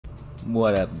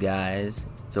What up, guys?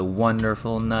 It's a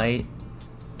wonderful night.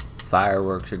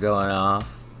 Fireworks are going off,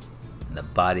 and the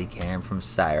body cam from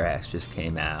Cyraxx just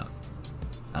came out.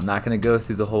 I'm not gonna go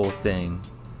through the whole thing.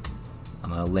 I'm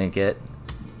gonna link it,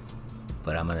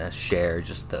 but I'm gonna share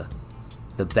just the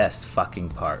best fucking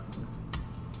part.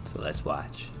 So let's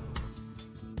watch.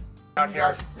 Out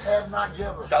here, have not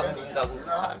given dozens and dozens of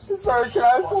times. Sir, can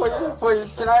I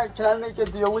please, can I make a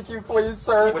deal with you, please,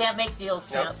 sir? You can't make deals,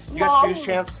 Chance. You got shoes,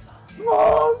 Chance?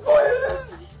 Mom,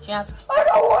 please! Chance. I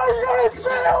don't want to go to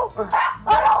jail!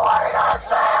 I don't want to go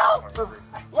to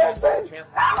jail! Listen,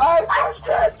 I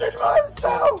protected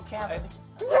myself! Chance.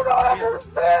 You don't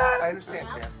understand! I understand,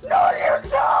 Chance. No, you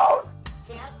don't!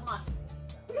 Chance, come on.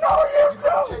 No, you Take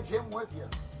don't! him with you.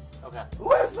 Okay.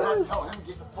 Listen! Tell him to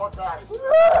get the fuck out of here.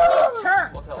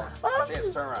 Turn. We'll tell him.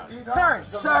 Chance, turn around. You know, Turn.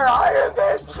 Sir, I have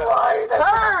been trying to...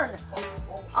 Turn.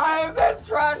 I have been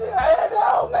trying to... Ed,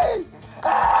 help me!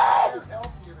 Ed!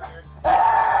 help you, man.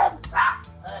 Ed!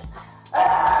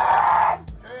 Ed!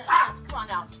 Chance, come on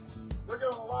now. They're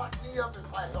gonna lock me up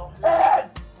if I help you. Ed!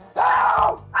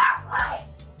 Help!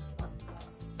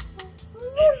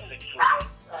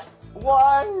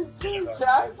 Why? Can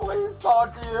I please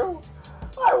talk to you?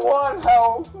 I want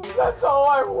help. That's all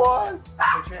I want.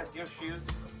 Hey, Chance, do you have shoes?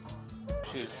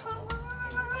 Shoes.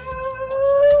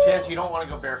 Chance, you don't want to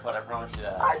go barefoot, I promise you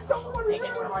that. I don't want Take to.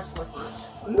 it from our slippers.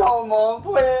 No, Mom,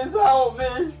 please help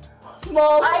me.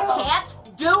 Mom. I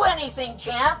can't do anything,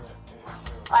 Chance.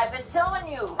 I've been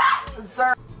telling you.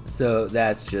 Sir. So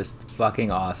that's just fucking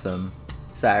awesome.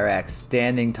 Cyraxx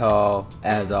standing tall,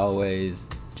 as always.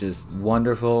 Just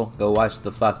wonderful. Go watch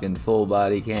the fucking full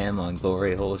body cam on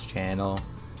Glory Hole's channel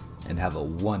and have a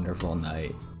wonderful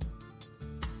night.